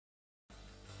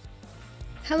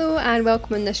Hello and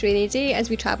welcome on this rainy day as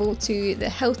we travel to the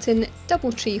Hilton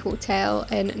Doubletree Hotel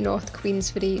in North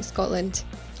Queensferry, Scotland.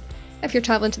 If you're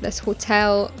travelling to this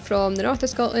hotel from the north of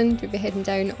Scotland, we'll be heading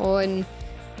down on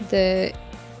the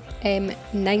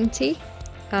M90,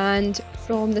 and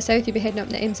from the south you'll be heading up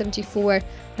the M74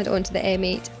 and onto the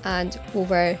M8 and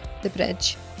over the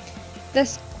bridge.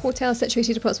 This hotel is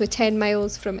situated approximately 10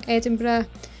 miles from Edinburgh,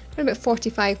 around about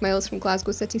 45 miles from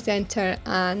Glasgow city centre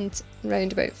and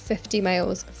around about 50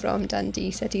 miles from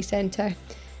Dundee city centre.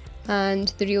 And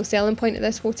the real selling point of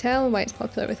this hotel and why it's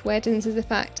popular with weddings is the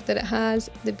fact that it has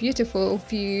the beautiful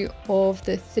view of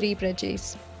the three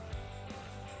bridges.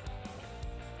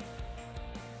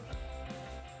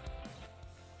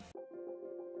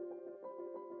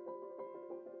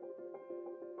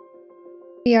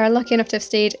 We are lucky enough to have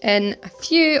stayed in a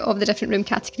few of the different room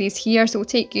categories here, so we'll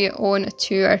take you on a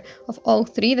tour of all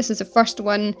three. This is the first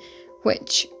one,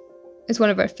 which is one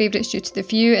of our favourites due to the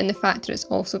view and the fact that it's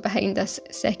also behind this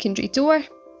secondary door.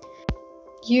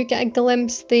 You get a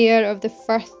glimpse there of the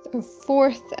Firth of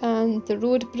Forth and the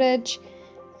road bridge,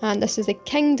 and this is a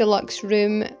King Deluxe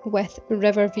room with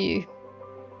river view.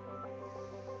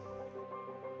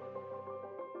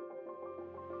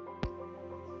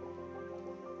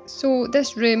 So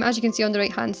this room, as you can see on the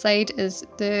right hand side, is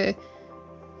the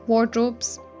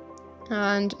wardrobes,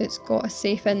 and it's got a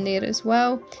safe in there as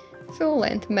well. Full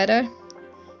length mirror.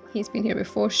 He's been here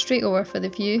before, straight over for the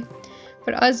view.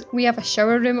 For us, we have a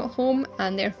shower room at home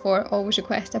and therefore always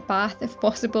request a bath if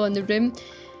possible in the room.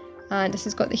 And this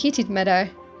has got the heated mirror,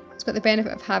 it's got the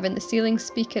benefit of having the ceiling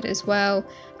speaker as well,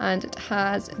 and it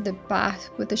has the bath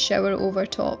with the shower over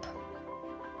top.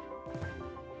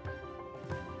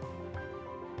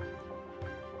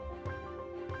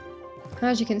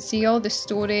 As you can see, all the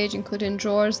storage, including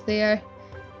drawers there.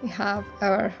 We have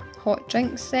our hot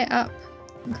drinks set up,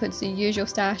 includes the usual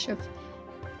stash of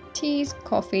teas,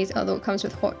 coffees, although it comes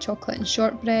with hot chocolate and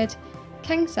shortbread,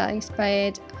 king size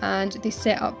bed, and they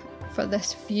set up for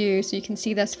this view so you can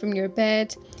see this from your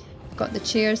bed. You've got the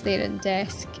chairs there and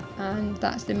desk, and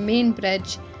that's the main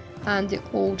bridge and the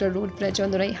older road bridge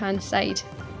on the right hand side.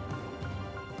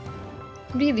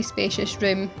 Really spacious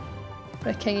room for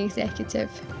a king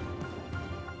executive.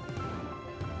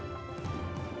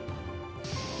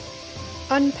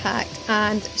 Unpacked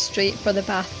and straight for the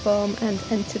bath bomb and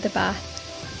into the bath.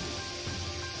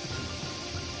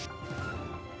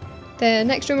 The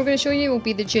next room we're going to show you will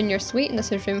be the junior suite, and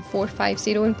this is room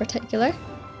 450 in particular.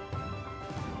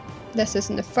 This is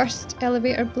in the first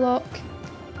elevator block.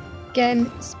 Again,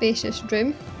 spacious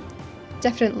room,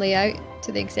 different layout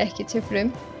to the executive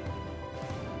room.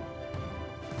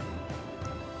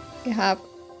 We have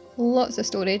lots of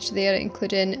storage there,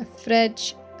 including a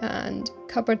fridge and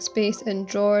cupboard space and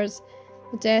drawers,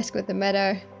 the desk with the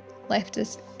mirror, left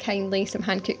us kindly some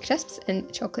hand-cooked crisps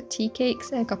and chocolate tea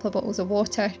cakes and a couple of bottles of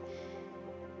water.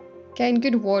 Again,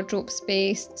 good wardrobe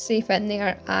space, safe in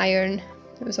there, iron.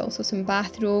 There was also some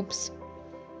bathrobes.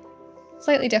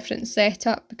 Slightly different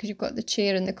setup because you've got the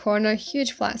chair in the corner,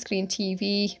 huge flat screen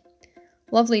TV,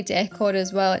 lovely decor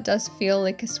as well. It does feel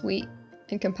like a suite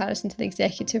in comparison to the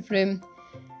executive room.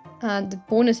 And the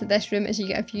bonus of this room is you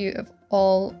get a view of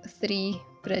all three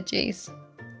bridges,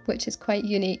 which is quite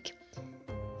unique.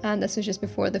 And this was just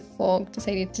before the fog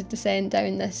decided to descend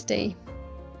down this day.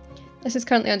 This is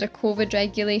currently under COVID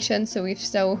regulation, so we've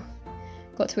still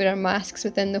got to wear our masks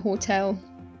within the hotel.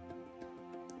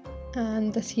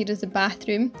 And this here is the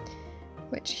bathroom,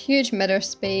 which huge mirror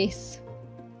space,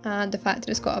 and the fact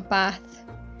that it's got a bath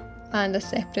and a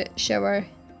separate shower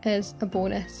is a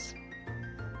bonus.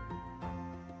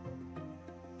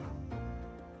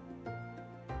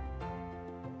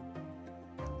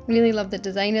 Really love the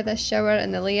design of this shower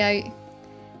and the layout,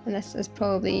 and this is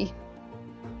probably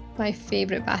my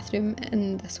favourite bathroom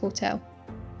in this hotel.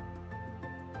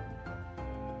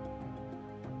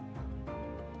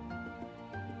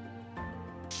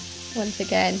 Once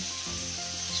again,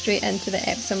 straight into the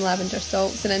Epsom lavender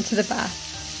salts and into the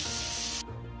bath.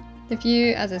 The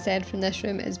view, as I said, from this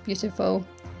room is beautiful,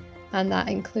 and that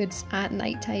includes at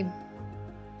night time.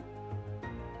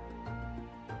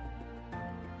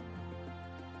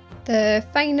 The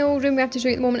final room we have to show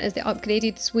you at the moment is the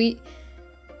upgraded suite,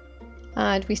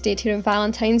 and we stayed here on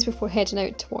Valentine's before heading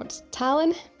out towards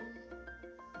Tallinn.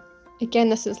 Again,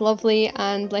 this is lovely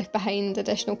and left behind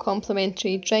additional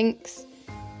complimentary drinks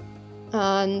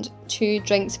and 2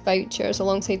 drinks vouchers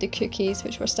alongside the cookies,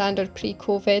 which were standard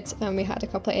pre-COVID, and we had a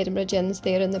couple of Edinburgh gins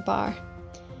there in the bar.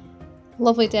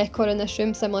 Lovely decor in this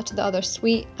room, similar to the other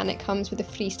suite, and it comes with a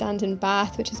freestanding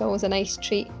bath, which is always a nice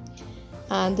treat,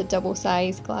 and the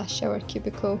double-sized glass shower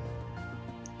cubicle.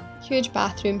 Huge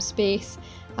bathroom space,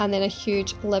 and then a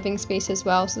huge living space as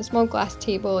well. So a small glass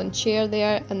table and chair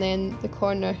there, and then the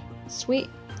corner suite.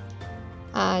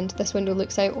 And this window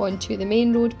looks out onto the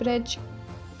main road bridge,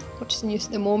 which is in use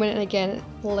at the moment, and again it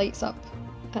lights up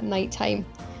at night time.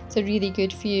 It's a really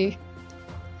good view.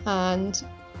 And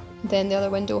then the other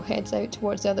window heads out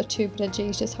towards the other two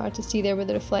bridges, just hard to see there with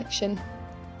the reflection.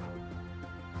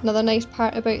 Another nice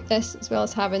part about this, as well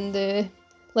as having the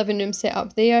living room set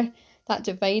up there, that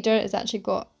divider has actually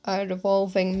got a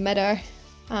revolving mirror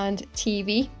and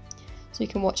TV, so you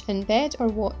can watch in bed or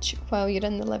watch while you're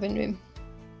in the living room,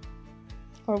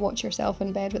 or watch yourself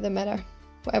in bed with a mirror,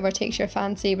 whatever takes your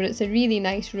fancy. But it's a really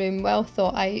nice room, well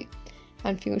thought out,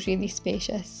 and feels really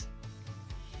spacious.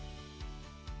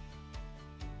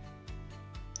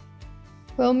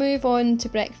 We'll move on to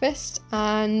breakfast,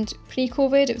 and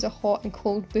pre-COVID it was a hot and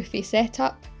cold buffet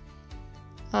setup,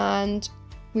 and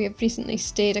we have recently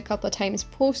stayed a couple of times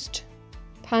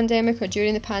post-pandemic or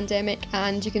during the pandemic,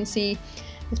 and you can see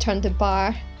we've turned the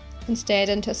bar instead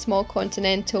into a small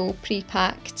continental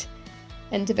pre-packed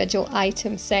individual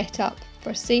item setup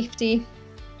for safety,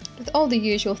 with all the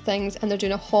usual things. And they're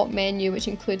doing a hot menu which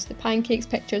includes the pancakes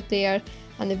pictured there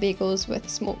and the bagels with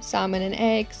smoked salmon and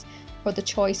eggs, or the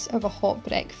choice of a hot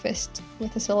breakfast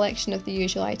with a selection of the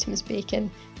usual items: bacon,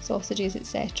 sausages,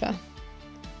 etc.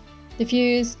 The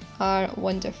views are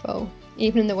wonderful,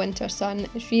 even in the winter sun.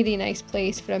 It's a really nice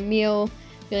place for a meal,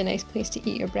 really nice place to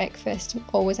eat your breakfast.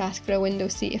 Always ask for a window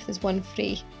seat if there's one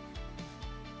free.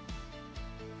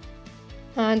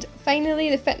 And finally,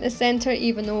 the fitness centre,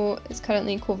 even though it's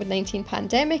currently in COVID-19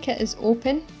 pandemic, it is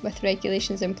open with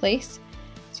regulations in place.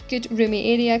 It's a good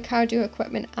roomy area, cardio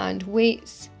equipment and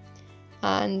weights.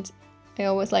 And I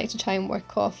always like to try and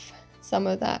work off some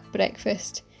of that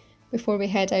breakfast before we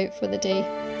head out for the day.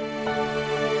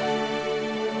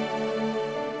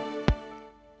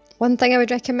 One thing I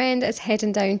would recommend is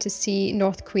heading down to see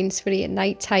North Queensferry at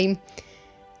night time.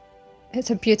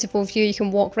 It's a beautiful view. You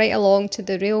can walk right along to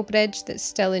the rail bridge that's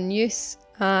still in use,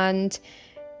 and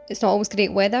it's not always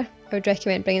great weather. I would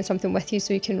recommend bringing something with you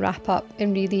so you can wrap up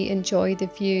and really enjoy the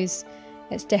views.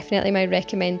 It's definitely my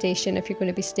recommendation if you're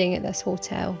going to be staying at this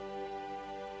hotel.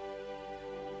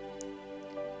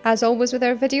 As always with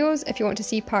our videos, if you want to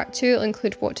see part 2, it'll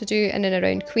include what to do in and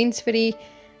around Queensferry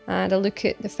and a look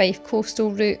at the Fife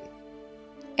Coastal Route.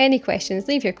 Any questions,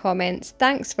 leave your comments.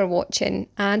 Thanks for watching,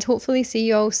 and hopefully see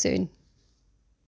you all soon.